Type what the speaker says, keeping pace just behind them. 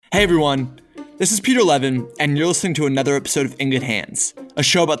Hey everyone, this is Peter Levin, and you're listening to another episode of In Good Hands, a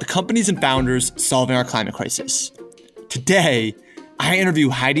show about the companies and founders solving our climate crisis. Today, I interview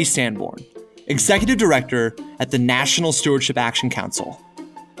Heidi Sanborn, Executive Director at the National Stewardship Action Council.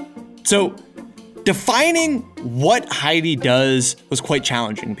 So, defining what Heidi does was quite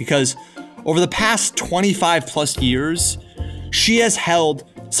challenging because over the past 25 plus years, she has held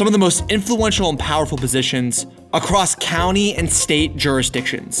some of the most influential and powerful positions across county and state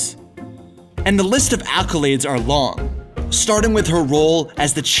jurisdictions. And the list of accolades are long, starting with her role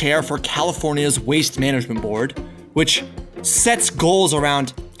as the chair for California's Waste Management Board, which sets goals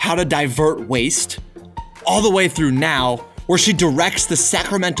around how to divert waste, all the way through now, where she directs the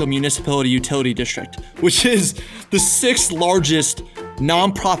Sacramento Municipality Utility District, which is the sixth largest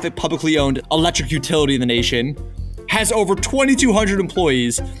nonprofit publicly owned electric utility in the nation, has over 2,200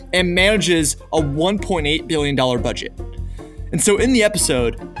 employees, and manages a $1.8 billion budget. And so in the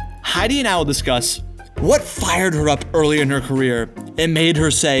episode, Heidi and I will discuss what fired her up early in her career and made her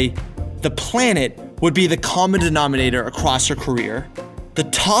say the planet would be the common denominator across her career, the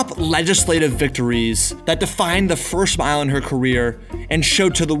top legislative victories that defined the first mile in her career and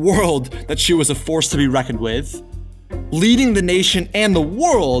showed to the world that she was a force to be reckoned with, leading the nation and the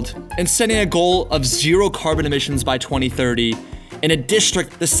world in setting a goal of zero carbon emissions by 2030 in a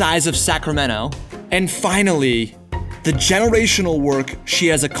district the size of Sacramento, and finally, the generational work she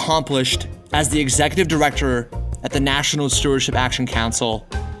has accomplished as the Executive Director at the National Stewardship Action Council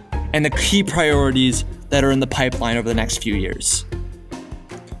and the key priorities that are in the pipeline over the next few years.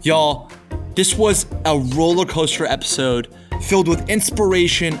 Y'all, this was a roller coaster episode filled with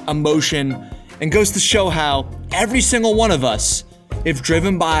inspiration, emotion, and goes to show how every single one of us, if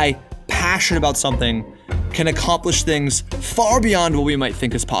driven by passion about something, can accomplish things far beyond what we might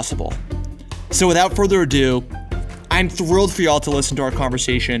think is possible. So without further ado, I'm thrilled for y'all to listen to our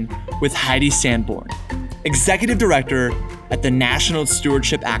conversation with Heidi Sanborn, Executive Director at the National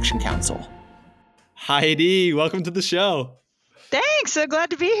Stewardship Action Council. Heidi, welcome to the show. Thanks, so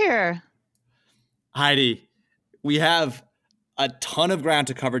glad to be here. Heidi, we have a ton of ground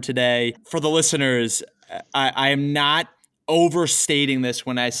to cover today. For the listeners, I am not overstating this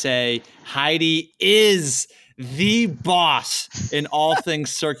when I say Heidi is the boss in all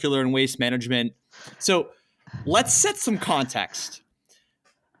things circular and waste management. So let's set some context.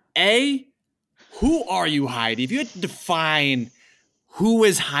 Who are you, Heidi? If you had to define who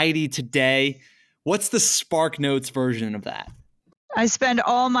is Heidi today, what's the Spark Notes version of that? I spend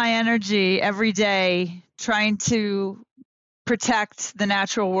all my energy every day trying to protect the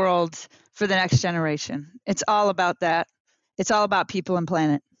natural world for the next generation. It's all about that. It's all about people and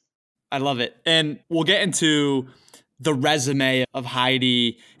planet. I love it. And we'll get into the resume of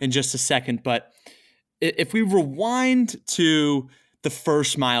Heidi in just a second. But if we rewind to the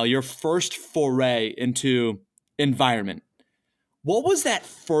first mile, your first foray into environment, what was that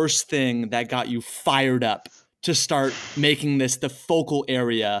first thing that got you fired up to start making this the focal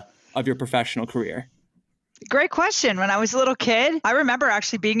area of your professional career? Great question. When I was a little kid, I remember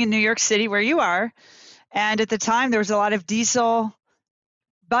actually being in New York City where you are. And at the time, there was a lot of diesel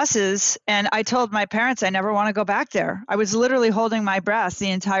buses. And I told my parents I never want to go back there. I was literally holding my breath the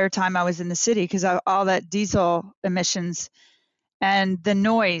entire time I was in the city because of all that diesel emissions and the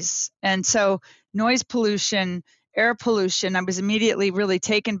noise. And so noise pollution, air pollution, I was immediately really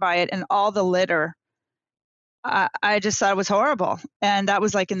taken by it, and all the litter. I just thought it was horrible. And that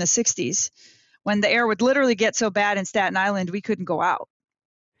was like in the 60s. When the air would literally get so bad in Staten Island, we couldn't go out.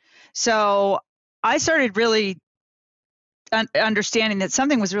 So I started really understanding that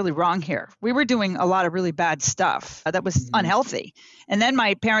something was really wrong here. We were doing a lot of really bad stuff that was unhealthy. And then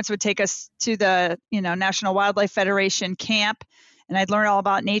my parents would take us to the, National Wildlife Federation camp, and I'd learn all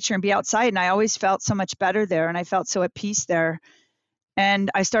about nature and be outside. And I always felt so much better there, and I felt so at peace there.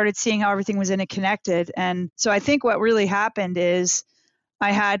 And I started seeing how everything was interconnected. And so I think what really happened is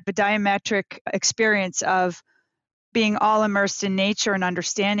I had a diametric experience of being all immersed in nature and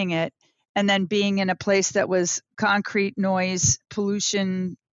understanding it, and then being in a place that was concrete, noise,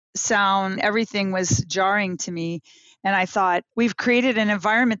 pollution, sound, everything was jarring to me. And I thought, we've created an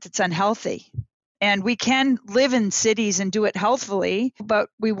environment that's unhealthy. And we can live in cities and do it healthfully, but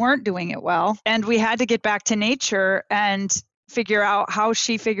we weren't doing it well. And we had to get back to nature and figure out how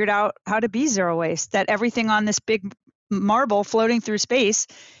she figured out how to be zero waste, that everything on this big marble floating through space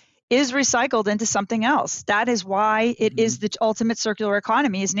is recycled into something else. That is why it is the ultimate circular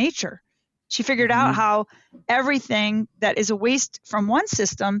economy, is nature. She figured out how everything that is a waste from one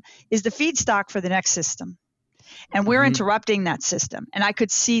system is the feedstock for the next system. And we're interrupting that system. And I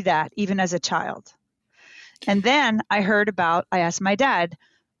could see that even as a child. And then I asked my dad,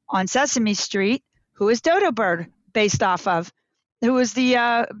 on Sesame Street, who is Dodo Bird based off of? Who was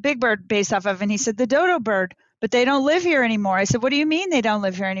the Big Bird based off of? And he said, the Dodo Bird, but they don't live here anymore. I said, what do you mean they don't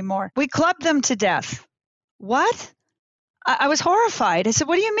live here anymore? We clubbed them to death. What? I was horrified. I said,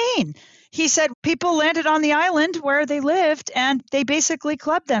 what do you mean? He said, people landed on the island where they lived and they basically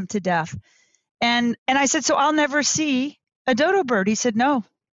clubbed them to death. And I said, so I'll never see a dodo bird. He said, no,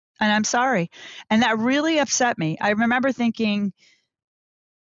 and I'm sorry. And that really upset me. I remember thinking,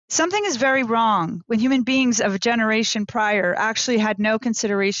 something is very wrong when human beings of a generation prior actually had no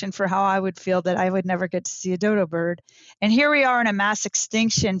consideration for how I would feel that I would never get to see a dodo bird. And here we are in a mass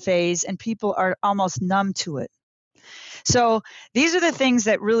extinction phase and people are almost numb to it. So these are the things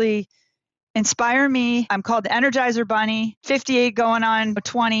that really inspire me. I'm called the Energizer Bunny, 58 going on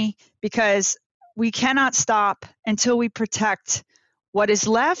 20, because we cannot stop until we protect what is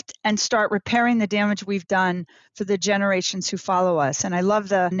left and start repairing the damage we've done for the generations who follow us. And I love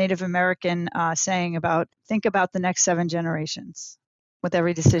the Native American saying about, think about the next 7 generations with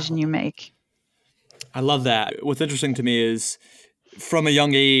every decision you make. I love that. What's interesting to me is from a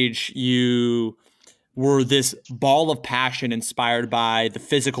young age, you were this ball of passion inspired by the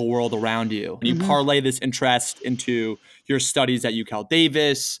physical world around you. And you parlay this interest into your studies at UC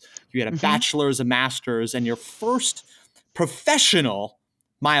Davis. You had a bachelor's, a master's, and your first professional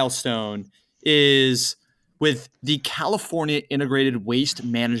milestone is with the California Integrated Waste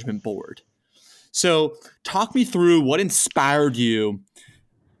Management Board. So talk me through what inspired you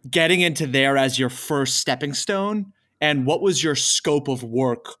getting into there as your first stepping stone, and what was your scope of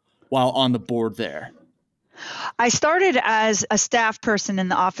work while on the board there? I started as a staff person in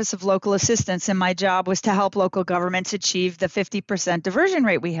the Office of Local Assistance, and my job was to help local governments achieve the 50% diversion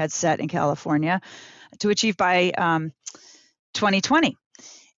rate we had set in California to achieve by 2020.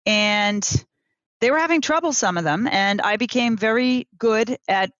 And they were having trouble, some of them, and I became very good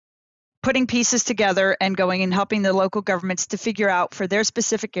at putting pieces together and going and helping the local governments to figure out for their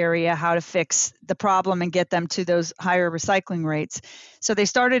specific area how to fix the problem and get them to those higher recycling rates. So they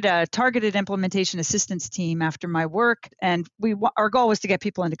started a targeted implementation assistance team after my work, and our goal was to get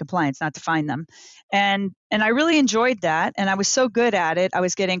people into compliance, not to fine them. And I really enjoyed that, and I was so good at it. I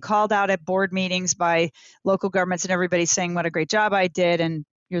was getting called out at board meetings by local governments and everybody saying what a great job I did, and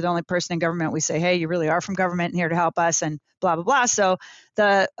you're the only person in government. We say, hey, you really are from government and here to help us, and blah, blah, blah. So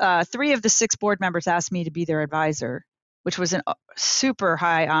the 3 of the 6 board members asked me to be their advisor, which was a super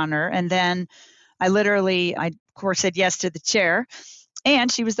high honor. And then I of course, said yes to the chair.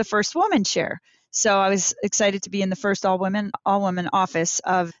 And she was the first woman chair. So I was excited to be in the first all-women office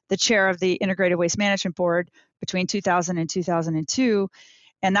of the chair of the Integrated Waste Management Board between 2000 and 2002.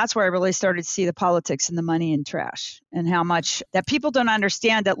 And that's where I really started to see the politics and the money in trash, and how much that people don't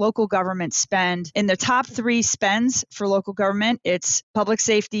understand that local governments spend. In the top 3 spends for local government, it's public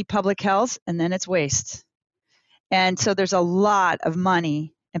safety, public health, and then it's waste. And so there's a lot of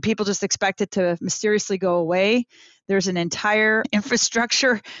money, and people just expect it to mysteriously go away. There's an entire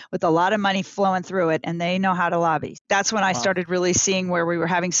infrastructure with a lot of money flowing through it, and they know how to lobby. That's when I started really seeing where we were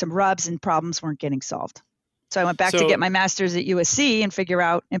having some rubs and problems weren't getting solved. So I went back to get my master's at USC and figure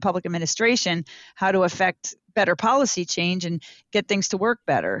out in public administration how to affect better policy change and get things to work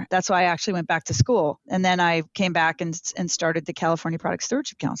better. That's why I actually went back to school. And then I came back and started the California Product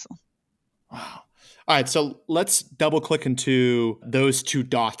Stewardship Council. Wow. All right. So let's double click into those 2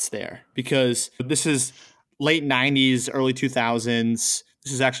 dots there, because this is late 90s, early 2000s.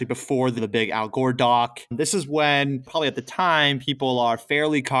 This is actually before the big Al Gore doc. This is when probably at the time people are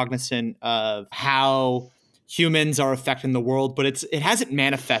fairly cognizant of how humans are affecting the world, but it hasn't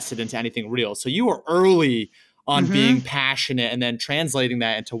manifested into anything real. So you were early on being passionate and then translating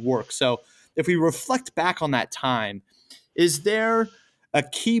that into work. So if we reflect back on that time, is there a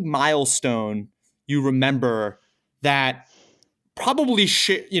key milestone you remember that probably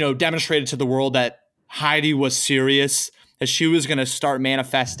demonstrated to the world that Heidi was serious, that she was going to start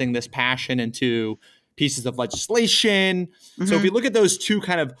manifesting this passion into pieces of legislation? So if you look at those 2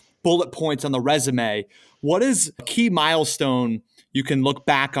 kind of bullet points on the resume, what is a key milestone you can look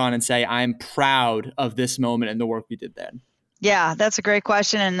back on and say, I'm proud of this moment and the work we did then? Yeah, that's a great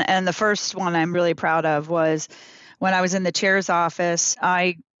question. And the first one I'm really proud of was when I was in the chair's office.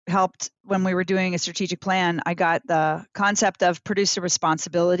 I helped when we were doing a strategic plan. I got the concept of producer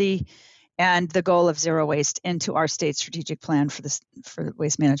responsibility and the goal of zero waste into our state strategic plan for the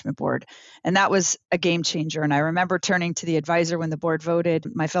Waste Management Board. And that was a game changer. And I remember turning to the advisor when the board voted,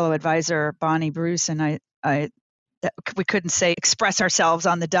 my fellow advisor, Bonnie Bruce, and we couldn't express ourselves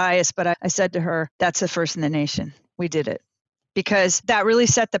on the dais, but I said to her, that's the first in the nation. We did it. because that really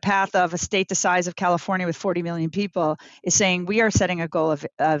set the path of a state the size of California with 40 million people is saying we are setting a goal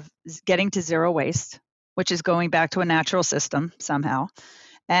of getting to zero waste, which is going back to a natural system somehow.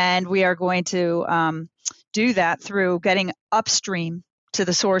 And we are going to do that through getting upstream to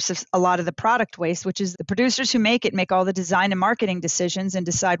the source of a lot of the product waste, which is the producers who make it make all the design and marketing decisions and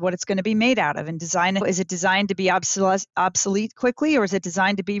decide what it's going to be made out of. And design, is it designed to be obsolete quickly, or is it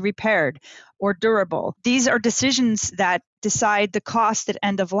designed to be repaired or durable? These are decisions that decide the cost at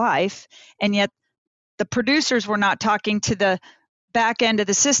end of life. And yet the producers were not talking to the back end of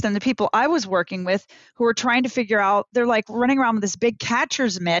the system, the people I was working with who were trying to figure out, they're like running around with this big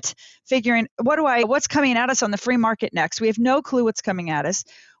catcher's mitt, figuring what's coming at us on the free market next. We have no clue what's coming at us.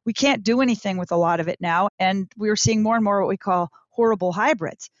 We can't do anything with a lot of it now. And we are seeing more and more what we call horrible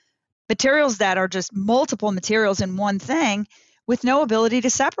hybrids, materials that are just multiple materials in one thing with no ability to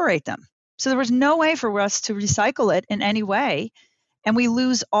separate them. So there was no way for us to recycle it in any way. And we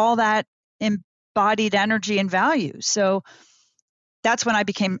lose all that embodied energy and value. So that's when I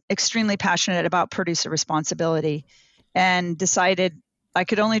became extremely passionate about producer responsibility and decided I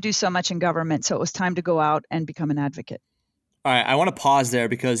could only do so much in government. So it was time to go out and become an advocate. All right, I want to pause there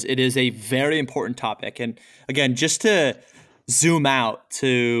because it is a very important topic. And again, just to zoom out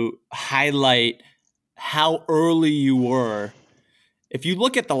to highlight how early you were, if you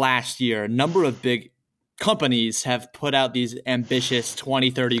look at the last year, a number of big companies have put out these ambitious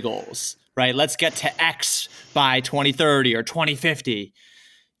 2030 goals. Right? Let's get to X by 2030 or 2050.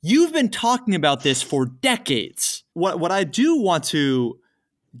 You've been talking about this for decades. What I do want to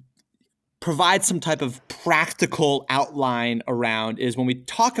provide some type of practical outline around is when we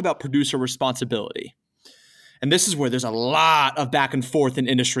talk about producer responsibility. And this is where there's a lot of back and forth in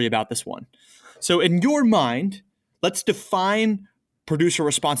industry about this one. So in your mind, let's define producer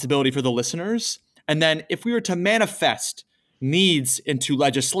responsibility for the listeners. And then if we were to manifest needs into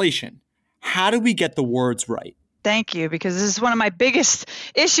legislation, how do we get the words right? Thank you, because this is one of my biggest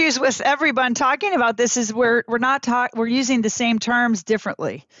issues with everyone talking about this is we're using the same terms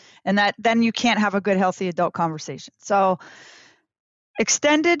differently, and that then you can't have a good, healthy adult conversation. So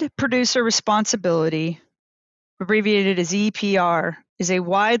extended producer responsibility, abbreviated as EPR, is a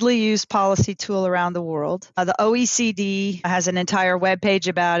widely used policy tool around the world. The OECD has an entire webpage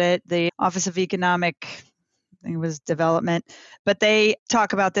about it. The Office of Economic it was development, but they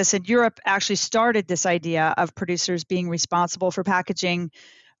talk about this. And Europe actually started this idea of producers being responsible for packaging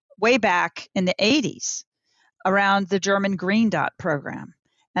way back in the 80s around the German Green Dot program.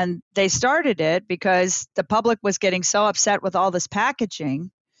 And they started it because the public was getting so upset with all this packaging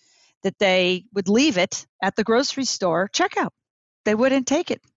that they would leave it at the grocery store checkout. They wouldn't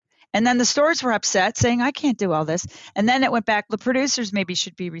take it. And then the stores were upset, saying, I can't do all this. And then it went back, the producers maybe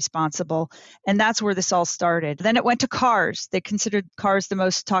should be responsible. And that's where this all started. Then it went to cars. They considered cars the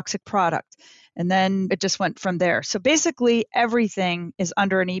most toxic product. And then it just went from there. So basically, everything is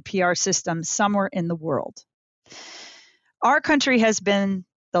under an EPR system somewhere in the world. Our country has been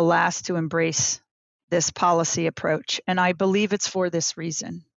the last to embrace this policy approach. And I believe it's for this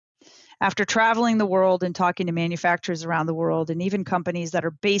reason. After traveling the world and talking to manufacturers around the world and even companies that are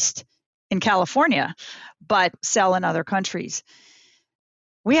based in California but sell in other countries,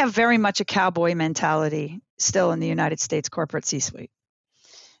 we have very much a cowboy mentality still in the United States corporate C-suite.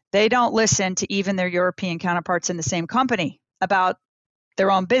 They don't listen to even their European counterparts in the same company about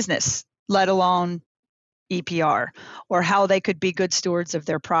their own business, let alone EPR, or how they could be good stewards of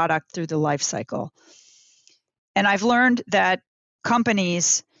their product through the life cycle. And I've learned that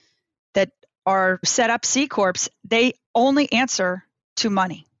companies that are set up C Corps, they only answer to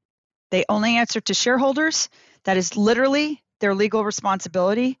money. They only answer to shareholders. That is literally their legal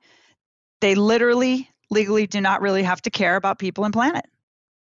responsibility. They literally, legally do not really have to care about people and planet.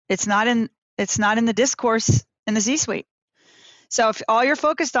 It's not in the discourse in the C-suite. So if all you're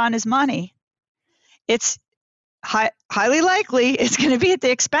focused on is money, it's highly likely it's going to be at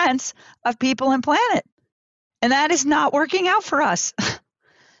the expense of people and planet. And that is not working out for us.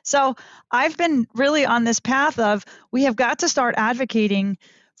 So I've been really on this path of we have got to start advocating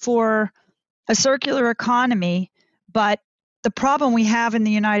for a circular economy. But the problem we have in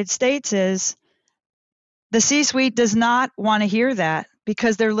the United States is the C-suite does not want to hear that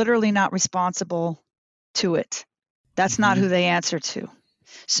because they're literally not responsible to it. That's not who they answer to.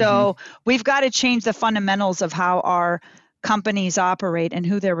 So we've got to change the fundamentals of how our companies operate and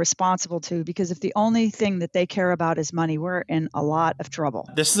who they're responsible to, because if the only thing that they care about is money, we're in a lot of trouble.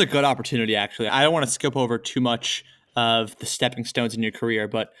 This is a good opportunity, actually. I don't want to skip over too much of the stepping stones in your career,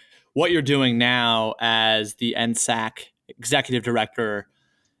 but what you're doing now as the NSAC executive director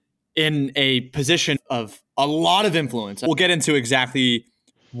in a position of a lot of influence. We'll get into exactly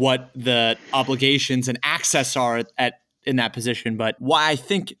what the obligations and access are in that position. But why I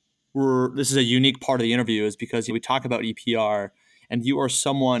think this is a unique part of the interview is because we talk about EPR, and you are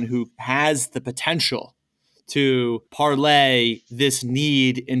someone who has the potential to parlay this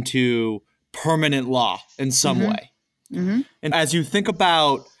need into permanent law in some way. Mm-hmm. And as you think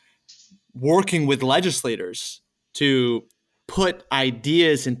about working with legislators to put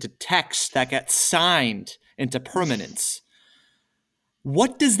ideas into text that get signed into permanence,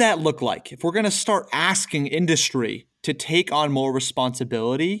 what does that look like? If we're going to start asking industry to take on more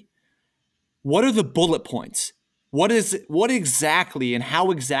responsibility, what are the bullet points? What exactly and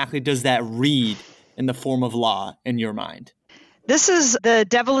how exactly does that read in the form of law in your mind? This is the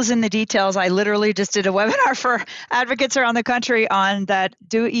devil is in the details. I literally just did a webinar for advocates around the country on that.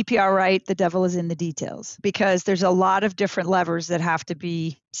 Do EPR right. The devil is in the details, because there's a lot of different levers that have to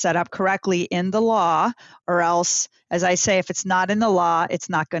be set up correctly in the law, or else, as I say, if it's not in the law, it's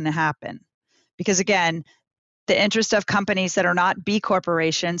not going to happen. Because again, the interest of companies that are not B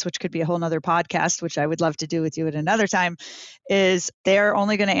corporations, which could be a whole nother podcast, which I would love to do with you at another time, is they're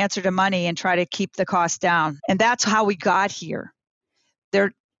only going to answer to money and try to keep the cost down. And that's how we got here.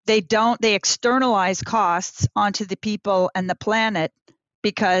 They externalize costs onto the people and the planet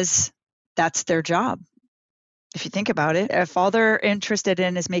because that's their job. If you think about it, if all they're interested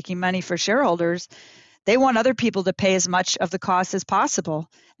in is making money for shareholders, they want other people to pay as much of the cost as possible.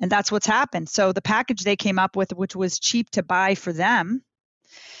 And that's what's happened. So the package they came up with, which was cheap to buy for them,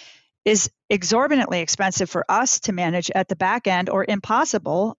 is exorbitantly expensive for us to manage at the back end, or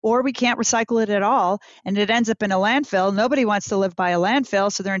impossible, or we can't recycle it at all. And it ends up in a landfill. Nobody wants to live by a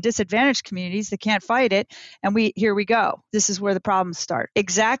landfill. So they're in disadvantaged communities that can't fight it. And here we go. This is where the problems start.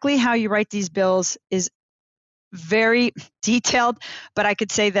 Exactly how you write these bills is very detailed, but I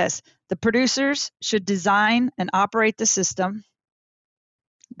could say this: the producers should design and operate the system.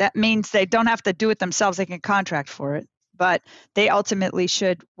 That means they don't have to do it themselves. They can contract for it, but they ultimately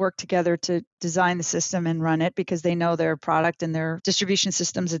should work together to design the system and run it, because they know their product and their distribution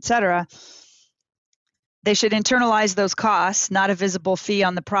systems, et cetera. They should internalize those costs, not a visible fee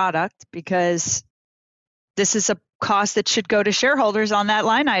on the product, because this is a cost that should go to shareholders on that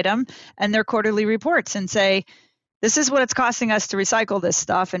line item and their quarterly reports, and say, this is what it's costing us to recycle this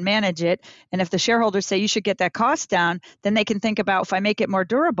stuff and manage it. And if the shareholders say you should get that cost down, then they can think about, if I make it more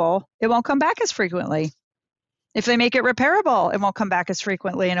durable, it won't come back as frequently. If they make it repairable, it won't come back as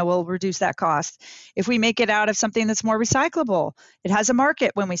frequently, and it will reduce that cost. If we make it out of something that's more recyclable, it has a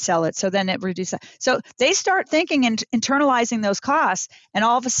market when we sell it, so then it reduces. So they start thinking and internalizing those costs, and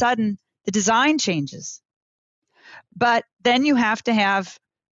all of a sudden the design changes. But then you have to have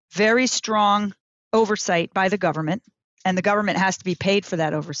very strong oversight by the government, and the government has to be paid for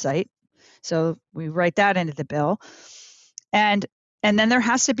that oversight. So we write that into the bill. And then there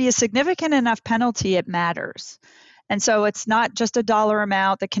has to be a significant enough penalty, it matters. And so it's not just a dollar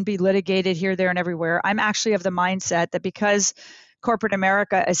amount that can be litigated here, there, and everywhere. I'm actually of the mindset that because corporate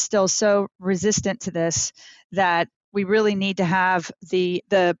America is still so resistant to this, that we really need to have the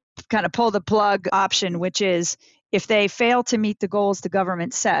kind of pull the plug option, which is, if they fail to meet the goals the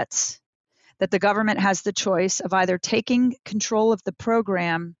government sets, that the government has the choice of either taking control of the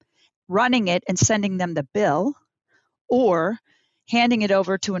program, running it, and sending them the bill, or handing it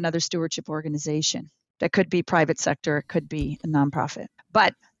over to another stewardship organization. That could be private sector, it could be a nonprofit.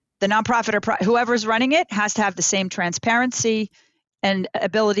 But the nonprofit or whoever's running it has to have the same transparency and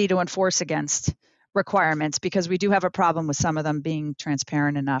ability to enforce against requirements, because we do have a problem with some of them being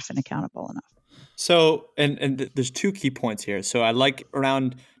transparent enough and accountable enough. So, and there's two key points here. So I like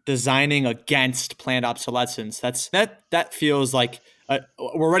around designing against planned obsolescence. That feels like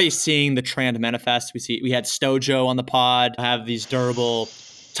we're already seeing the trend manifest. We had Stojo on the pod have these durable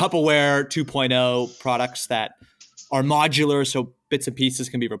Tupperware 2.0 products that are modular, so bits and pieces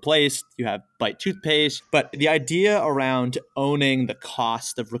can be replaced. You have Bite toothpaste, but the idea around owning the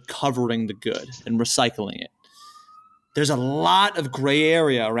cost of recovering the good and recycling it. There's a lot of gray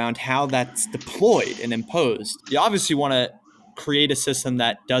area around how that's deployed and imposed. You obviously want to create a system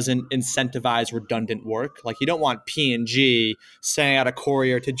that doesn't incentivize redundant work. Like, you don't want P&G sending out a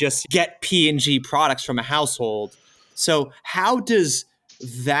courier to just get P&G products from a household. So how does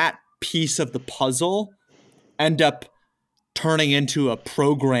that piece of the puzzle end up turning into a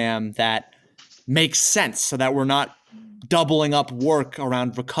program that makes sense so that we're not doubling up work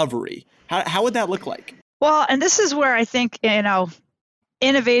around recovery? How would that look like? Well, and this is where I think,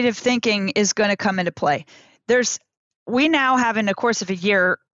 innovative thinking is going to come into play. We now have, in the course of a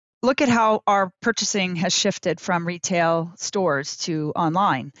year, look at how our purchasing has shifted from retail stores to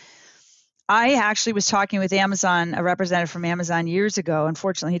online. I actually was talking with Amazon, a representative from Amazon years ago.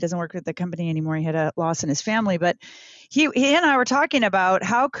 Unfortunately, he doesn't work with the company anymore. He had a loss in his family, but he and I were talking about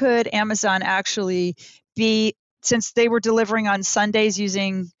how could Amazon actually be, since they were delivering on Sundays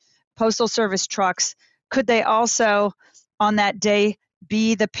using postal service trucks, could they also on that day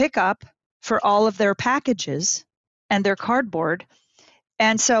be the pickup for all of their packages and their cardboard?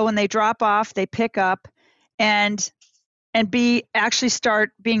 And so when they drop off, they pick up and be actually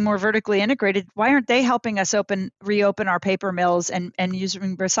start being more vertically integrated. Why aren't they helping us reopen our paper mills and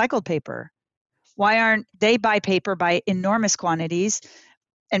using recycled paper? Why aren't they buy paper by enormous quantities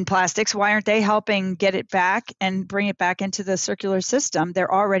and plastics? Why aren't they helping get it back and bring it back into the circular system?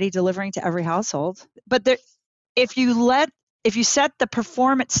 They're already delivering to every household. But if you set the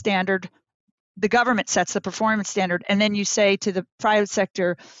performance standard, the government sets the performance standard, and then you say to the private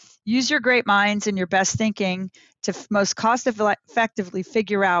sector, use your great minds and your best thinking to most cost effectively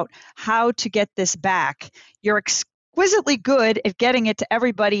figure out how to get this back. You're exquisitely good at getting it to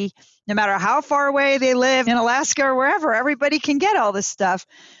everybody, no matter how far away they live in Alaska or wherever. Everybody can get all this stuff,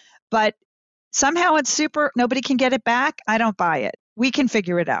 but somehow nobody can get it back. I don't buy it. We can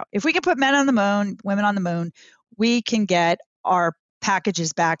figure it out. If we can put men on the moon, women on the moon, we can get our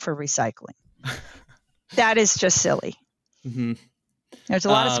packages back for recycling. That is just silly. Mm-hmm. There's a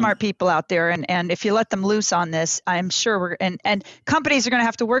lot of smart people out there, and if you let them loose on this, I'm sure and companies are going to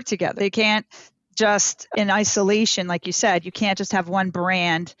have to work together. They can't just in isolation, like you said, you can't just have one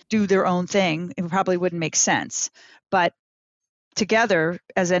brand do their own thing. It probably wouldn't make sense. But together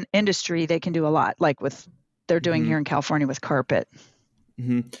as an industry, they can do a lot, like they're doing here in California with carpet.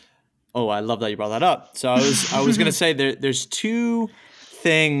 Mm-hmm. Oh, I love that you brought that up. So I was going to say there's two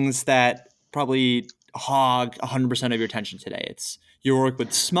things that probably hog 100% of your attention today. It's your work with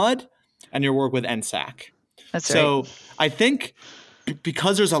SMUD and your work with NSAC. That's right. So I think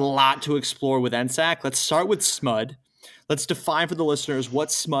because there's a lot to explore with NSAC, let's start with SMUD. Let's define for the listeners what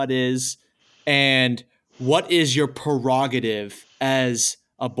SMUD is and what is your prerogative as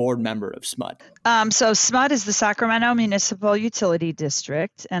a board member of SMUD. So SMUD is the Sacramento Municipal Utility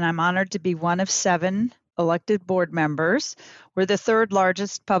District, and I'm honored to be one of 7 elected board members. We're the 3rd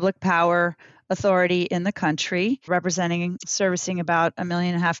largest public power authority in the country, servicing about 1.5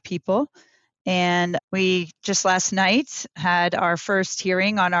 million people. And we just last night had our first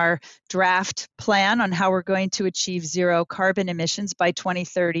hearing on our draft plan on how we're going to achieve zero carbon emissions by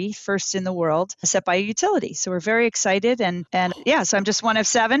 2030, first in the world, set by a utility. So we're very excited. And yeah, so I'm just one of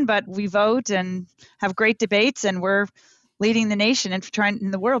 7, but we vote and have great debates, and we're leading the nation and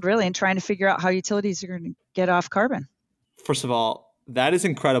in the world really, and trying to figure out how utilities are going to get off carbon. First of all, that is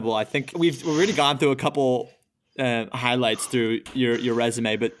incredible. I think we've already gone through a couple highlights through your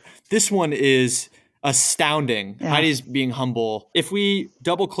resume, but this one is astounding. Yeah. Heidi's being humble. If we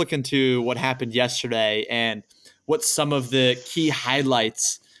double click into what happened yesterday and what some of the key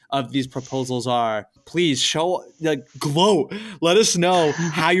highlights of these proposals are, please show, glow. Let us know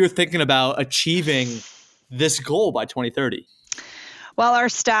how you're thinking about achieving this goal by 2030. Well, our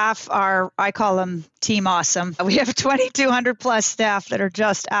staff I call them Team Awesome. We have 2,200 plus staff that are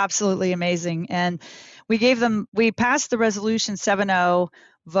just absolutely amazing. And we passed the resolution 7-0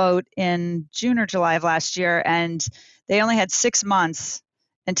 vote in June or July of last year, and they only had 6 months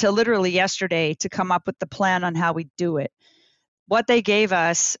until literally yesterday to come up with the plan on how we do it. What they gave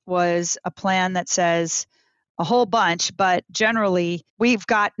us was a plan that says a whole bunch, but generally we've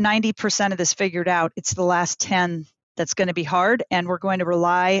got 90% of this figured out. It's the last 10 that's going to be hard, and we're going to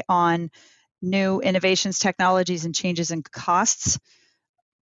rely on new innovations, technologies, and changes in costs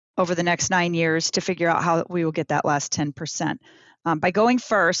over the next 9 years to figure out how we will get that last 10%. By going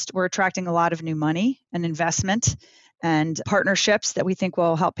first, we're attracting a lot of new money and investment and partnerships that we think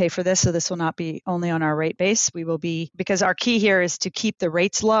will help pay for this. So this will not be only on our rate base. Because our key here is to keep the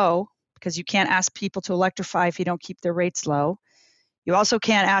rates low, because you can't ask people to electrify if you don't keep their rates low. You also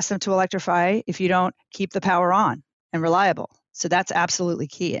can't ask them to electrify if you don't keep the power on and reliable. So that's absolutely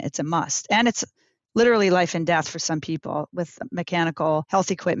key. It's a must. And it's literally life and death for some people with mechanical health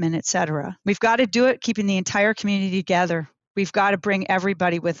equipment, et cetera. We've got to do it keeping the entire community together. We've got to bring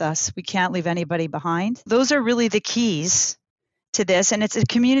everybody with us. We can't leave anybody behind. Those are really the keys to this. And it's a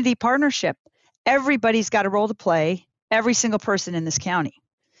community partnership. Everybody's got a role to play, every single person in this county.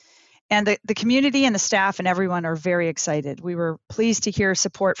 And the community and the staff and everyone are very excited. We were pleased to hear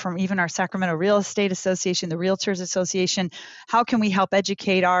support from even our Sacramento Real Estate Association, the Realtors Association. How can we help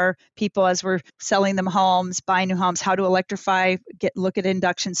educate our people as we're selling them homes, buying new homes, how to electrify, look at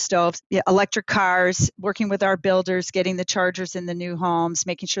induction stoves, electric cars, working with our builders, getting the chargers in the new homes,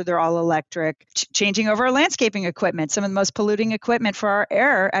 making sure they're all electric, changing over our landscaping equipment, some of the most polluting equipment for our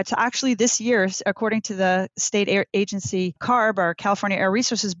air. It's actually this year, according to the state air agency CARB, our California Air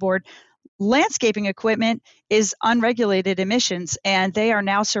Resources Board, landscaping equipment is unregulated emissions, and they are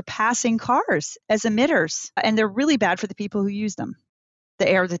now surpassing cars as emitters, and they're really bad for the people who use them, the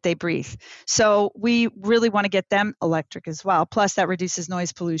air that they breathe. So we really want to get them electric as well. Plus, that reduces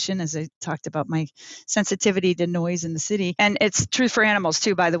noise pollution, as I talked about my sensitivity to noise in the city. And it's true for animals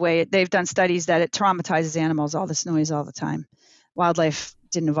too, by the way. They've done studies that it traumatizes animals, all this noise all the time. Wildlife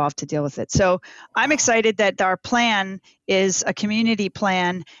didn't evolve to deal with it. So I'm excited that our plan is a community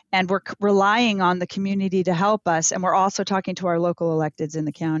plan, and we're relying on the community to help us. And we're also talking to our local electeds in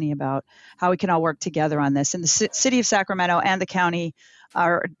the county about how we can all work together on this. And the city of Sacramento and the county,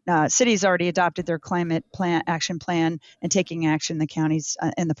 our city's already adopted their climate plan, action plan, and taking action. The county's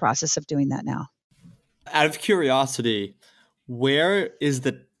in the process of doing that now. Out of curiosity, where is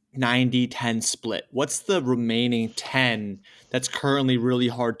the 90-10 split? What's the remaining 10 that's currently really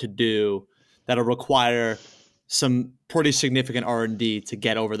hard to do that'll require some pretty significant R&D to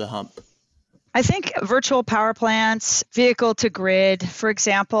get over the hump? I think virtual power plants, vehicle to grid, for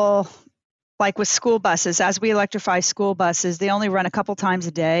example, like with school buses, as we electrify school buses, they only run a couple times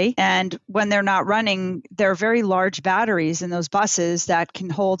a day. And when they're not running, there are very large batteries in those buses that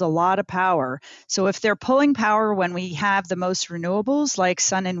can hold a lot of power. So if they're pulling power when we have the most renewables, like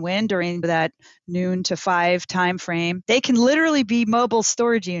sun and wind during that noon to 5 time frame, they can literally be mobile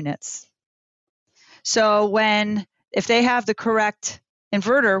storage units. So if they have the correct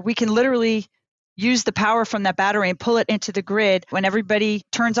inverter, we can literally use the power from that battery and pull it into the grid when everybody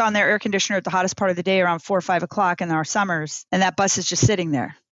turns on their air conditioner at the hottest part of the day around 4 or 5 o'clock in our summers, and that bus is just sitting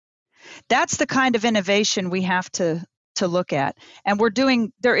there. That's the kind of innovation we have to look at. And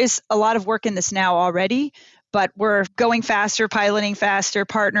there is a lot of work in this now already, but we're going faster, piloting faster,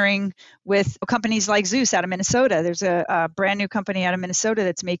 partnering with companies like Zeus out of Minnesota. There's a brand new company out of Minnesota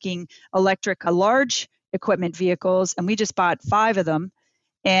that's making electric, large equipment vehicles, and we just bought 5 of them.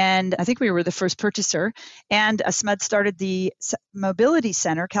 And I think we were the first purchaser. And SMUD started the Mobility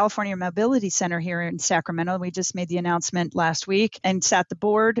Center, California Mobility Center here in Sacramento. We just made the announcement last week and sat the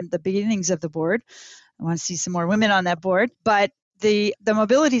board, the beginnings of the board. I want to see some more women on that board. But the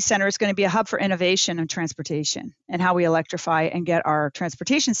Mobility Center is going to be a hub for innovation and transportation and how we electrify and get our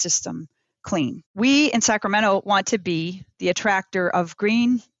transportation system clean. We in Sacramento want to be the attractor of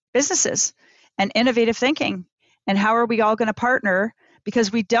green businesses and innovative thinking. And how are we all going to partner?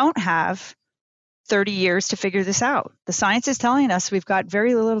 Because we don't have 30 years to figure this out. The science is telling us we've got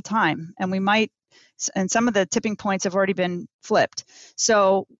very little time, and and some of the tipping points have already been flipped.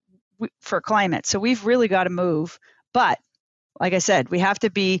 So for climate, so we've really got to move. But like I said, we have to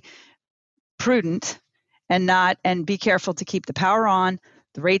be prudent and be careful to keep the power on,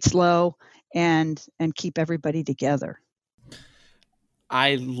 the rates low, and keep everybody together.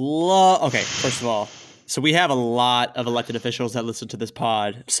 Okay, first of all, so we have a lot of elected officials that listen to this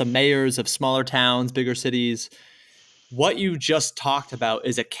pod, some mayors of smaller towns, bigger cities. What you just talked about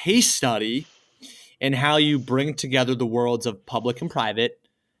is a case study in how you bring together the worlds of public and private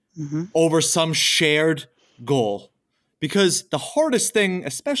over some shared goal. Because the hardest thing,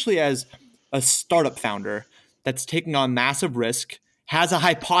 especially as a startup founder that's taking on massive risk, has a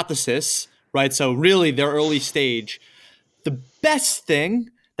hypothesis, right? So really they're early stage. The best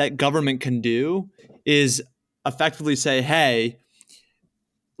thing that government can do is effectively say, hey,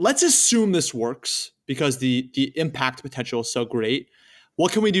 let's assume this works because the impact potential is so great.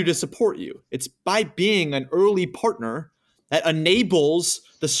 What can we do to support you? It's by being an early partner that enables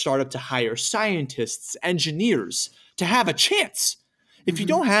the startup to hire scientists, engineers, to have a chance. If you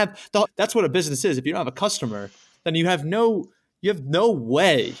don't have that's what a business is. If you don't have a customer, then you have no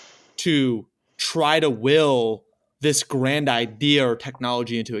way to try to will this grand idea or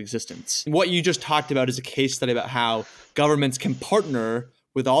technology into existence. What you just talked about is a case study about how governments can partner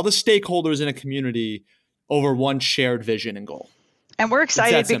with all the stakeholders in a community over one shared vision and goal. And we're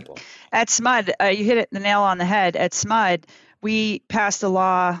excited. It's that simple. At SMUD, you hit the nail on the head. At SMUD, we passed a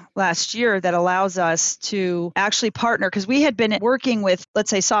law last year that allows us to actually partner, because we had been working with,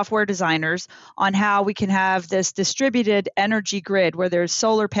 let's say, software designers on how we can have this distributed energy grid where there's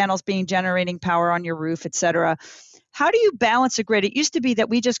solar panels generating power on your roof, et cetera. How do you balance a grid? It used to be that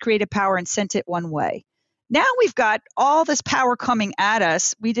we just created power and sent it one way. Now we've got all this power coming at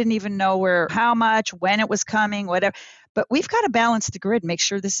us. We didn't even know how much, when it was coming, whatever. But we've got to balance the grid, make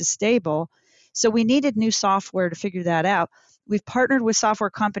sure this is stable. So we needed new software to figure that out. We've partnered with software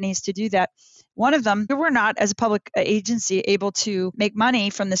companies to do that. One of them, we're not, as a public agency, able to make money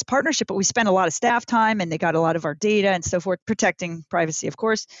from this partnership, but we spent a lot of staff time and they got a lot of our data and so forth, protecting privacy, of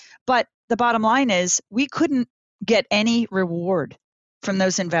course. But the bottom line is we couldn't get any reward from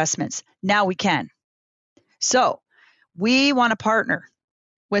those investments. Now we can. So we want to partner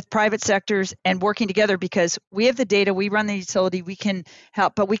with private sectors and working together because we have the data, we run the utility, we can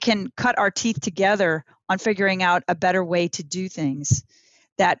help, but we can cut our teeth together on figuring out a better way to do things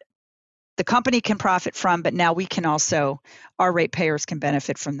that the company can profit from, but now we can also, our ratepayers can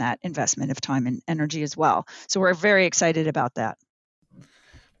benefit from that investment of time and energy as well. So we're very excited about that.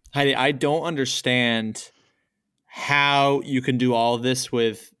 Heidi, I don't understand how you can do all of this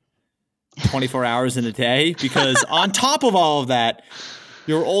with 24 hours in a day, because on top of all of that,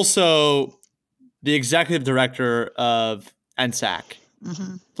 you're also the executive director of NSAC.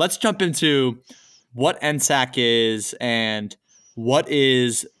 Mm-hmm. Let's jump into what NSAC is and what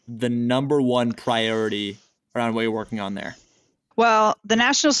is the number one priority around what you're working on there. Well, the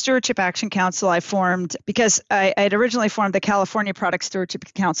National Stewardship Action Council I formed because I had originally formed the California Product Stewardship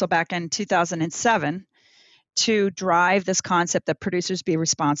Council back in 2007 to drive this concept that producers be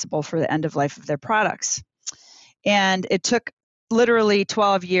responsible for the end of life of their products. And it took literally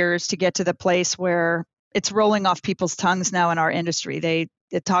 12 years to get to the place where it's rolling off people's tongues now in our industry. They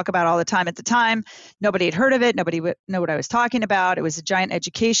talk about it all the time. At the time, nobody had heard of it. Nobody would know what I was talking about. It was a giant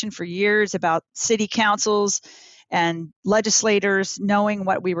education for years about city councils and legislators knowing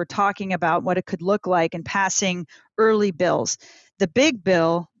what we were talking about, what it could look like, and passing early bills. The big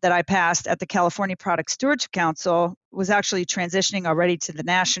bill that I passed at the California Product Stewardship Council was actually transitioning already to the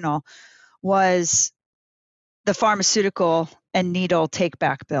national, was the pharmaceutical and needle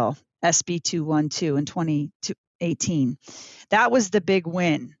take-back bill, SB 212 in 2018. That was the big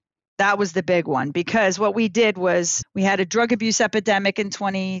win. That was the big one, because what we did was we had a drug abuse epidemic in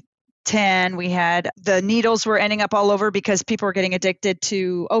 2010. We had the needles were ending up all over because people were getting addicted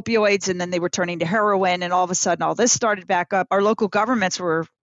to opioids, and then they were turning to heroin, and all of a sudden all this started back up. Our local governments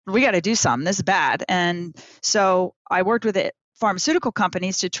we got to do something. This is bad. And so I worked with it. Pharmaceutical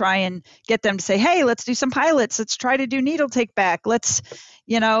companies to try and get them to say, hey, let's do some pilots. Let's try to do needle take back. Let's,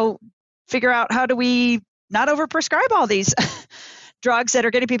 figure out how do we not overprescribe all these drugs that are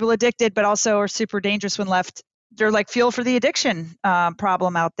getting people addicted, but also are super dangerous when left. They're like fuel for the addiction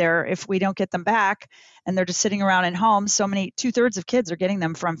problem out there if we don't get them back. And they're just sitting around in homes. So many, 2/3 of kids are getting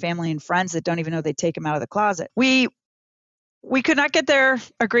them from family and friends that don't even know they take them out of the closet. We could not get their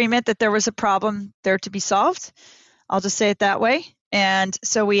agreement that there was a problem there to be solved. I'll just say it that way. And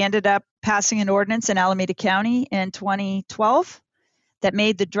so we ended up passing an ordinance in Alameda County in 2012 that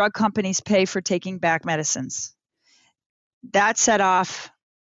made the drug companies pay for taking back medicines. That set off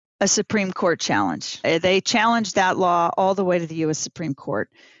a Supreme Court challenge. They challenged that law all the way to the U.S. Supreme Court.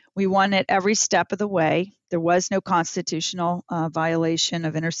 We won it every step of the way. There was no constitutional violation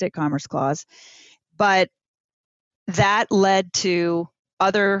of Interstate Commerce Clause. But that led to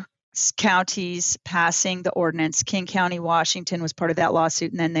other counties passing the ordinance. King County, Washington was part of that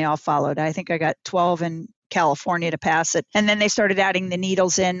lawsuit, and then they all followed. I think I got 12 in California to pass it. And then they started adding the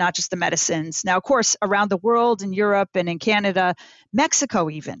needles in, not just the medicines. Now, of course, around the world, in Europe and in Canada, Mexico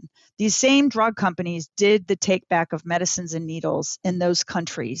even, these same drug companies did the take back of medicines and needles in those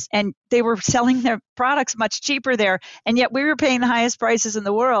countries. And they were selling their products much cheaper there. And yet we were paying the highest prices in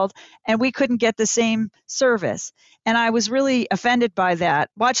the world, and we couldn't get the same service. And I was really offended by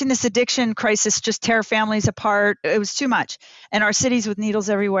that. Watching this addiction crisis just tear families apart, it was too much. And our cities with needles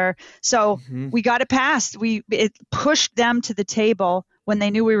everywhere. So we got it passed. It pushed them to the table when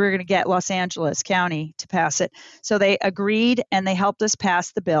they knew we were going to get Los Angeles County to pass it. So they agreed, and they helped us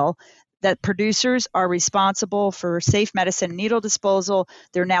pass the bill that producers are responsible for safe medicine and needle disposal.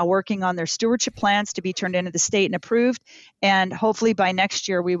 They're now working on their stewardship plans to be turned into the state and approved. And hopefully by next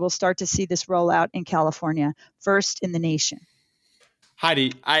year, we will start to see this roll out in California, first in the nation.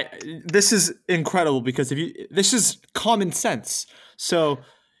 Heidi, this is incredible because this is common sense. So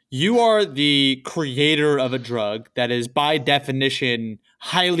you are the creator of a drug that is by definition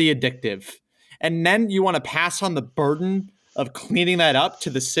highly addictive. And then you want to pass on the burden of cleaning that up to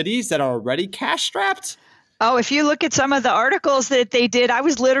the cities that are already cash strapped? Oh, if you look at some of the articles that they did, I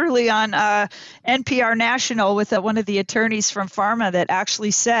was literally on NPR National with one of the attorneys from Pharma that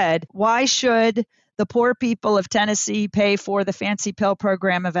actually said, why should the poor people of Tennessee pay for the fancy pill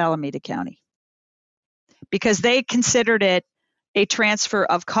program of Alameda County? Because they considered it a transfer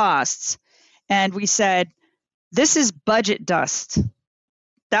of costs. And we said, This is budget dust.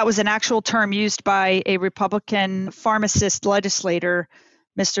 That was an actual term used by a Republican pharmacist legislator,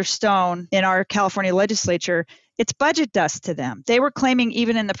 Mr. Stone, in our California legislature. It's budget dust to them. They were claiming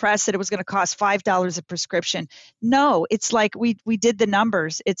even in the press that it was going to cost $5 a prescription. No, it's like we did the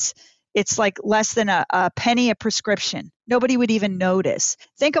numbers. It's like less than a penny a prescription. Nobody would even notice.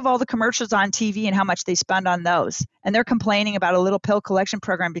 Think of all the commercials on TV and how much they spend on those. And they're complaining about a little pill collection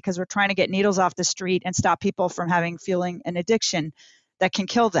program because we're trying to get needles off the street and stop people from feeling an addiction that can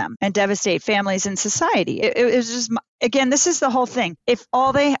kill them and devastate families and society. It was just, again, this is the whole thing. If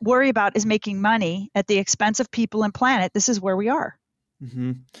all they worry about is making money at the expense of people and planet, this is where we are.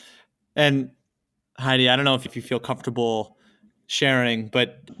 Mm-hmm. And Heidi, I don't know if you feel comfortable sharing,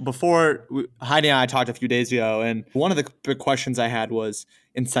 but before Heidi and I talked a few days ago, and one of the big questions I had was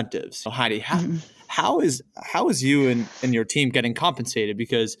incentives. So Heidi, how is you and your team getting compensated?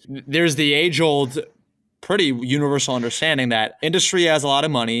 Because there's the age-old, pretty universal understanding that industry has a lot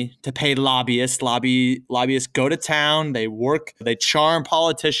of money to pay lobbyists. Lobbyists go to town, they work, they charm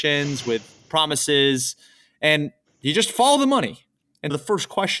politicians with promises, and you just follow the money. And the first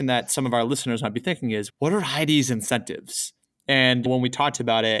question that some of our listeners might be thinking is, what are Heidi's incentives? And when we talked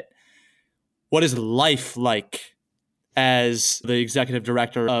about it, what is life like as the executive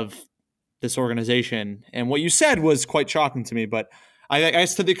director of this organization? And what you said was quite shocking to me, but I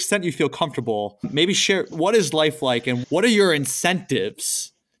guess to the extent you feel comfortable, maybe share what is life like and what are your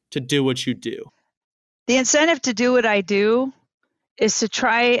incentives to do what you do? The incentive to do what I do is to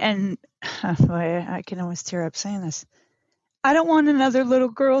try and, I can almost tear up saying this. I don't want another little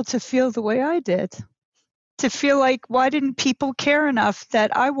girl to feel the way I did. To feel like, why didn't people care enough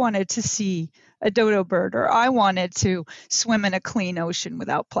that I wanted to see a dodo bird or I wanted to swim in a clean ocean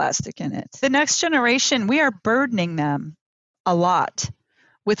without plastic in it? The next generation, we are burdening them a lot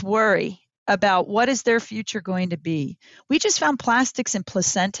with worry about what is their future going to be. We just found plastics in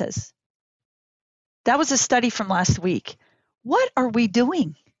placentas. That was a study from last week. What are we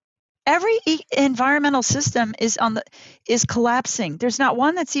doing? Every environmental system is collapsing. There's not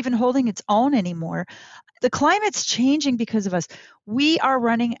one that's even holding its own anymore. The climate's changing because of us. We are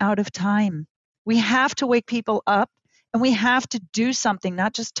running out of time. We have to wake people up and we have to do something,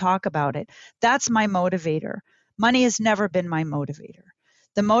 not just talk about it. That's my motivator. Money has never been my motivator.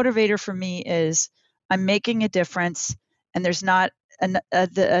 The motivator for me is I'm making a difference, and there's not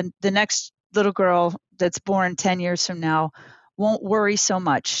the next little girl that's born 10 years from now won't worry so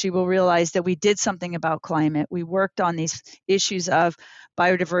much. She will realize that we did something about climate. We worked on these issues of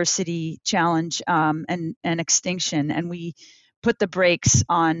biodiversity challenge and extinction, and we put the brakes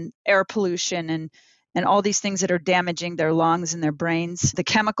on air pollution and all these things that are damaging their lungs and their brains. The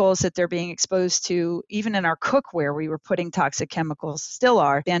chemicals that they're being exposed to, even in our cookware, we were putting toxic chemicals, still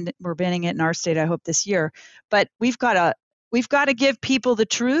are. And we're banning it in our state, I hope, this year. But we've got to give people the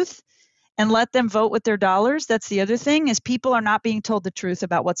truth and let them vote with their dollars. That's the other thing, is people are not being told the truth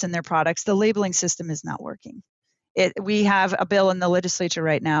about what's in their products. The labeling system is not working. We have a bill in the legislature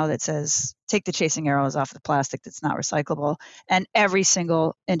right now that says, take the chasing arrows off the plastic that's not recyclable. And every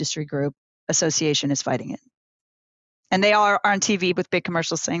single industry group association is fighting it. And they are on TV with big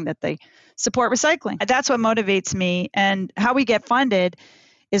commercials saying that they support recycling. That's what motivates me. And how we get funded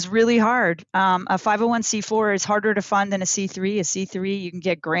is really hard. A 501c4 is harder to fund than a C3. A C3, you can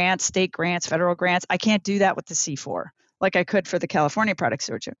get grants, state grants, federal grants. I can't do that with the C4 like I could for the California Product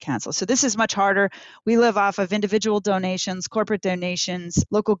Stewardship Council. So this is much harder. We live off of individual donations, corporate donations,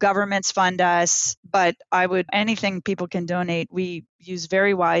 local governments fund us, but anything people can donate, we use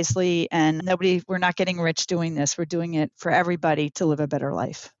very wisely, and we're not getting rich doing this. We're doing it for everybody to live a better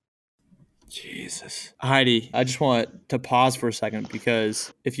life. Jesus. Heidi, I just want to pause for a second,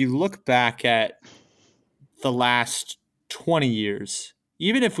 because if you look back at the last 20 years,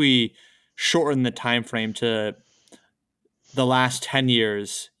 even if we shorten the time frame to the last 10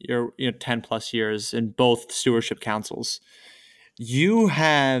 years, 10 plus years in both stewardship councils, you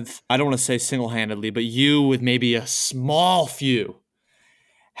have, I don't want to say single-handedly, but you with maybe a small few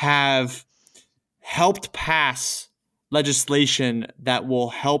have helped pass legislation that will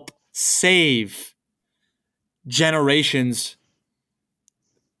help save generations,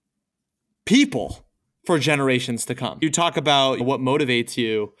 people for generations to come. You talk about what motivates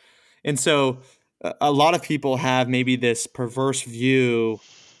you. And so a lot of people have maybe this perverse view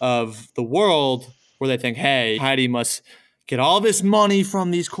of the world where they think, hey, Heidi must get all this money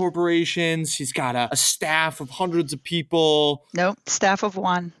from these corporations. She's got a staff of hundreds of people. Nope, staff of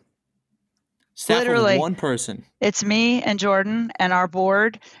one. Staff Literally, of one person. It's me and Jordan and our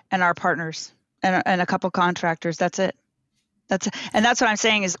board and our partners and a couple contractors. That's it. That's what I'm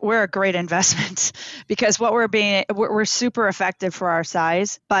saying is we're a great investment because we're super effective for our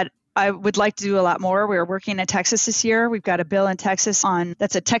size, but I would like to do a lot more. We're working in Texas this year. We've got a bill in Texas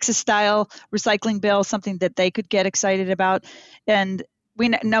that's a Texas style recycling bill, something that they could get excited about. And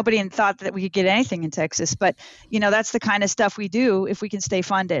nobody thought that we could get anything in Texas, but that's the kind of stuff we do if we can stay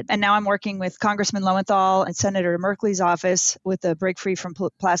funded. And now I'm working with Congressman Lowenthal and Senator Merkley's office with the Break Free from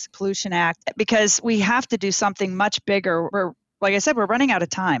Plastic Pollution Act, because we have to do something much bigger. Like I said, we're running out of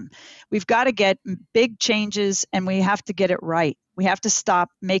time. We've got to get big changes and we have to get it right. We have to stop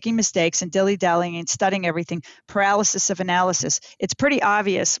making mistakes and dilly-dallying and studying everything, paralysis of analysis. It's pretty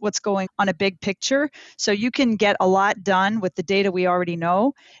obvious what's going on a big picture. So you can get a lot done with the data we already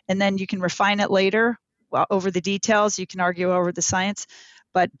know, and then you can refine it later over the details. You can argue over the science,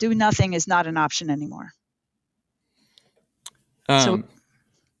 but do nothing is not an option anymore.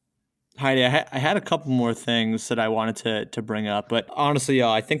 Heidi, I had a couple more things that I wanted to bring up, but honestly,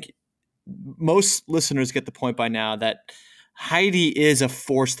 I think most listeners get the point by now that Heidi is a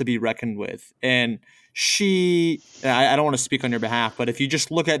force to be reckoned with. And I don't want to speak on your behalf, but if you just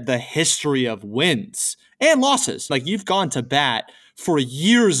look at the history of wins and losses, like you've gone to bat for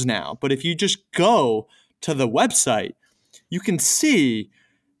years now, but if you just go to the website, you can see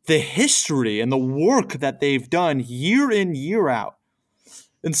the history and the work that they've done year in, year out.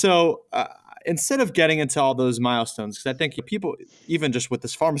 And so instead of getting into all those milestones, because I think people, even just with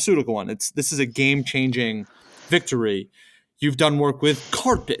this pharmaceutical one, this is a game-changing victory. You've done work with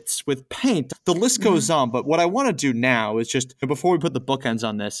carpets, with paint. The list goes on. But what I want to do now is just, before we put the bookends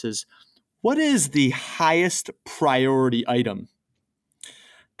on this, is what is the highest priority item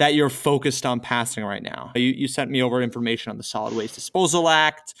that you're focused on passing right now? You sent me over information on the Solid Waste Disposal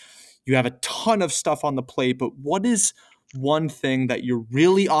Act. You have a ton of stuff on the plate, but what is one thing that you're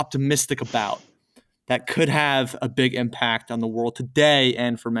really optimistic about that could have a big impact on the world today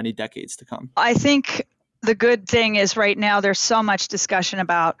and for many decades to come? I think the good thing is right now there's so much discussion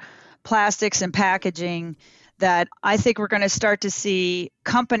about plastics and packaging that I think we're going to start to see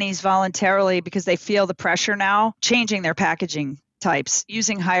companies voluntarily, because they feel the pressure now, changing their packaging types,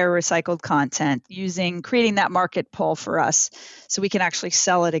 using higher recycled content, creating that market pull for us so we can actually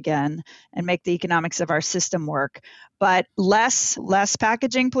sell it again and make the economics of our system work. But less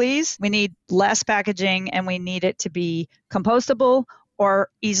packaging, please. We need less packaging, and we need it to be compostable or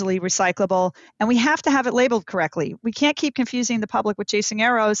easily recyclable. And we have to have it labeled correctly. We can't keep confusing the public with chasing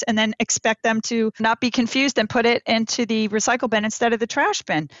arrows and then expect them to not be confused and put it into the recycle bin instead of the trash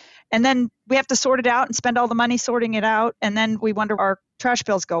bin. And then we have to sort it out and spend all the money sorting it out. And then we wonder our trash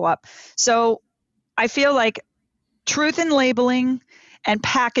bills go up. So I feel like truth in labeling and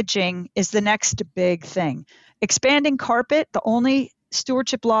packaging is the next big thing. Expanding carpet, the only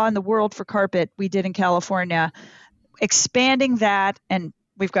stewardship law in the world for carpet we did in California, expanding that, and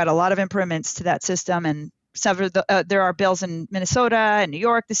we've got a lot of improvements to that system, and there are bills in Minnesota and New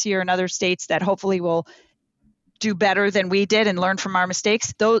York this year and other states that hopefully will do better than we did and learn from our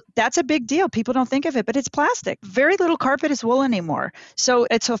mistakes. Though that's a big deal. People don't think of it, but it's plastic. Very little carpet is wool anymore. So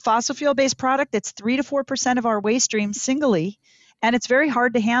it's a fossil fuel-based product. It's 3 to 4% of our waste stream singly, and it's very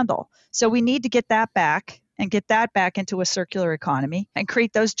hard to handle. So we need to get that back and get that back into a circular economy and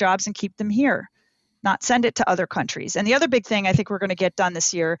create those jobs and keep them here, not send it to other countries. And the other big thing I think we're going to get done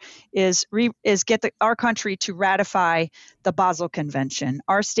this year is get our country to ratify the Basel Convention.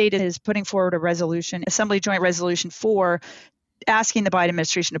 Our state is putting forward a resolution, Assembly Joint Resolution 4, asking the Biden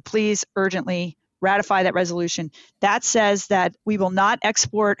administration to please urgently ratify that resolution. That says that we will not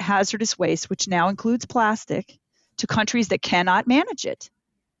export hazardous waste, which now includes plastic, to countries that cannot manage it.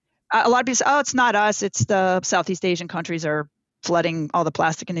 A lot of people say, oh, it's not us, it's the Southeast Asian countries are flooding all the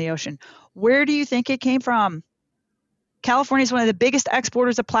plastic in the ocean. Where do you think it came from? California is one of the biggest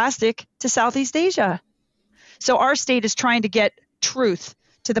exporters of plastic to Southeast Asia. So our state is trying to get truth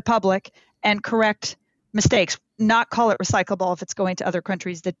to the public and correct mistakes, not call it recyclable if it's going to other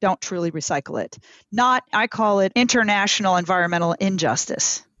countries that don't truly recycle it. I call it international environmental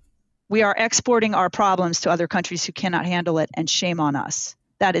injustice. We are exporting our problems to other countries who cannot handle it, and shame on us.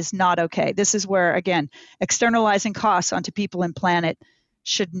 That is not okay. This is where, again, externalizing costs onto people and planet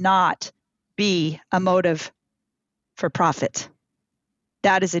should not be a motive for profit.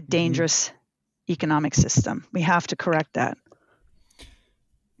 That is a dangerous economic system. We have to correct that.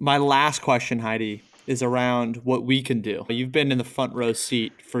 My last question, Heidi, is around what we can do. You've been in the front row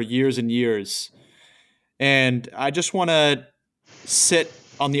seat for years and years, and I just want to sit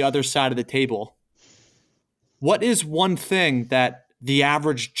on the other side of the table. What is one thing that the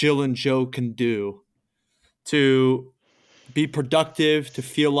average Jill and Joe can do to be productive, to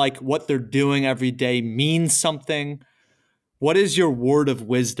feel like what they're doing every day means something? What is your word of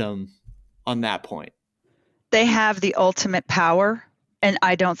wisdom on that point? They have the ultimate power, and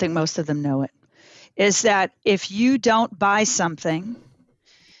I don't think most of them know it, is that if you don't buy something,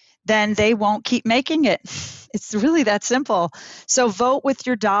 then they won't keep making it. It's really that simple. So vote with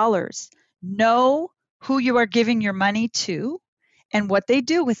your dollars. Know who you are giving your money to and what they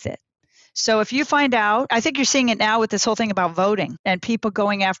do with it. So if you find out, I think you're seeing it now with this whole thing about voting and people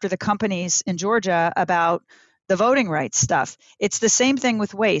going after the companies in Georgia about the voting rights stuff. It's the same thing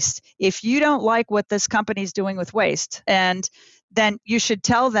with waste. If you don't like what this company is doing with waste, and then you should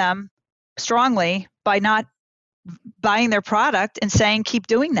tell them strongly by not buying their product and saying keep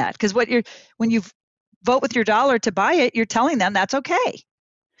doing that. Because when you vote with your dollar to buy it, you're telling them that's okay.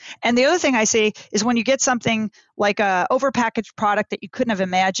 And the other thing I say is when you get something like a overpackaged product that you couldn't have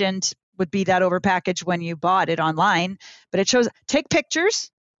imagined would be that overpackaged when you bought it online, but it shows, take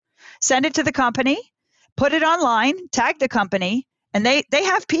pictures, send it to the company, put it online, tag the company, and they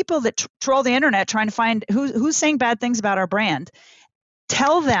have people that troll the internet trying to find who's saying bad things about our brand.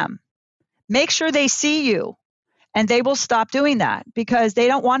 Tell them, make sure they see you, and they will stop doing that because they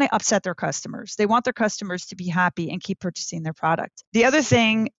don't want to upset their customers. They want their customers to be happy and keep purchasing their product. The other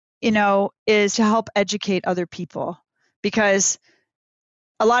thing, is to help educate other people, because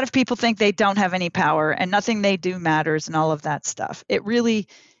a lot of people think they don't have any power and nothing they do matters and all of that stuff. It really,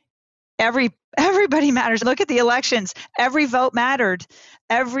 everybody matters. Look at the elections. Every vote mattered.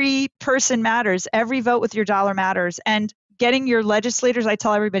 Every person matters. Every vote with your dollar matters. And getting your legislators, I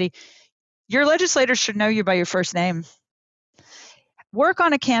tell everybody, your legislators should know you by your first name. Work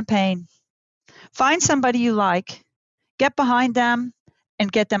on a campaign. Find somebody you like. Get behind them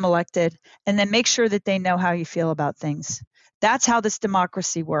and get them elected. And then make sure that they know how you feel about things. That's how this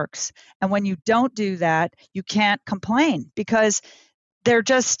democracy works. And when you don't do that, you can't complain because they're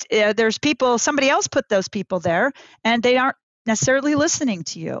just, there's people, somebody else put those people there and they aren't necessarily listening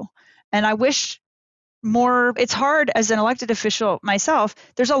to you. And I wish more, it's hard as an elected official myself.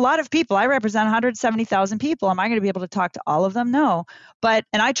 There's a lot of people. I represent 170,000 people. Am I going to be able to talk to all of them? No. And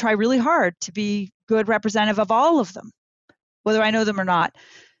I try really hard to be good representative of all of them, whether I know them or not.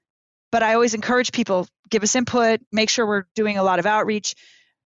 But I always encourage people, give us input, make sure we're doing a lot of outreach,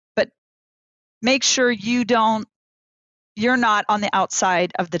 but make sure you're not on the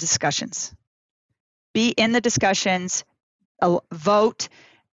outside of the discussions. Be in the discussions, vote.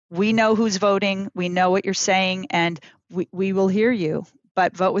 We know who's voting. We know what you're saying, and we will hear you.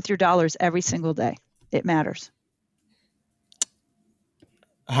 But vote with your dollars every single day. It matters.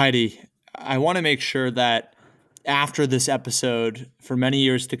 Heidi, I want to make sure that after this episode, for many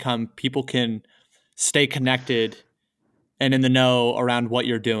years to come, people can stay connected and in the know around what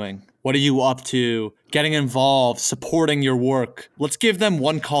you're doing. What are you up to? Getting involved, supporting your work. Let's give them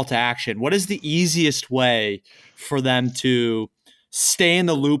one call to action. What is the easiest way for them to stay in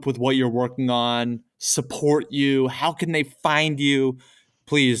the loop with what you're working on, support you? How can they find you?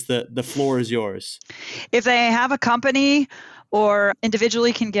 Please, the floor is yours. If they have a company or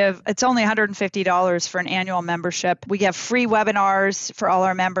individually can give, it's only $150 for an annual membership. We have free webinars for all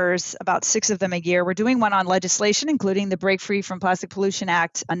our members, about 6 of them a year. We're doing one on legislation, including the Break Free from Plastic Pollution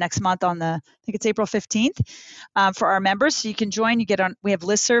Act next month on I think it's April 15th for our members. So you can join, we have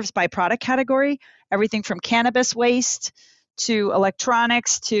listservs by product category, everything from cannabis waste to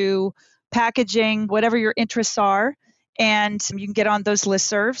electronics to packaging, whatever your interests are. And you can get on those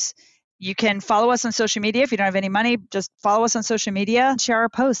listservs. You can follow us on social media. If you don't have any money, just follow us on social media and share our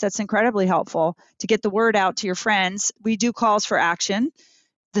posts. That's incredibly helpful to get the word out to your friends. We do calls for action.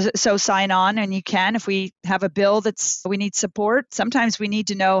 So sign on and you can. If we have a bill we need support, sometimes we need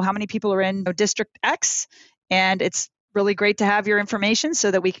to know how many people are in District X. And it's really great to have your information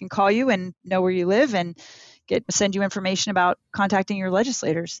so that we can call you and know where you live and send you information about contacting your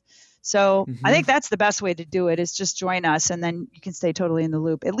legislators. So I think that's the best way to do it is just join us and then you can stay totally in the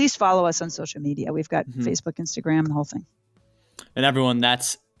loop. At least follow us on social media. We've got Facebook, Instagram, and the whole thing. And everyone,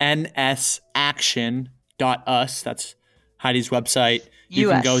 that's nsaction.us. That's Heidi's website. You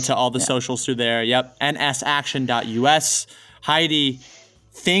can go to all the socials through there. Yep, nsaction.us. Heidi,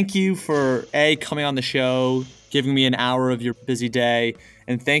 thank you for coming on the show, giving me an hour of your busy day,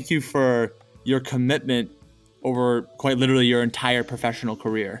 and thank you for your commitment over quite literally your entire professional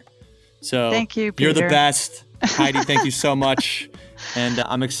career. So thank you, Peter. You're the best. Heidi, thank you so much. And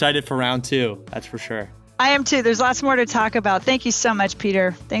I'm excited for round 2. That's for sure. I am too. There's lots more to talk about. Thank you so much,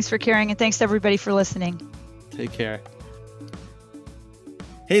 Peter. Thanks for caring. And thanks to everybody for listening. Take care.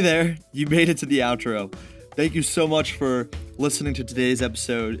 Hey there. You made it to the outro. Thank you so much for listening to today's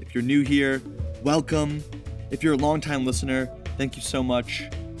episode. If you're new here, welcome. If you're a longtime listener, thank you so much.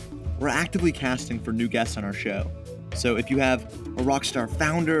 We're actively casting for new guests on our show. So if you have a rockstar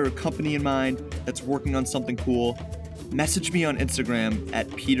founder or company in mind that's working on something cool, message me on Instagram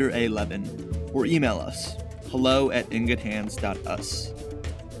at Peter A. Levin or email us hello@ingoodhands.us.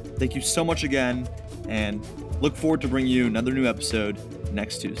 Thank you so much again, and look forward to bringing you another new episode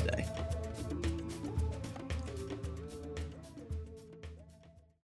next Tuesday.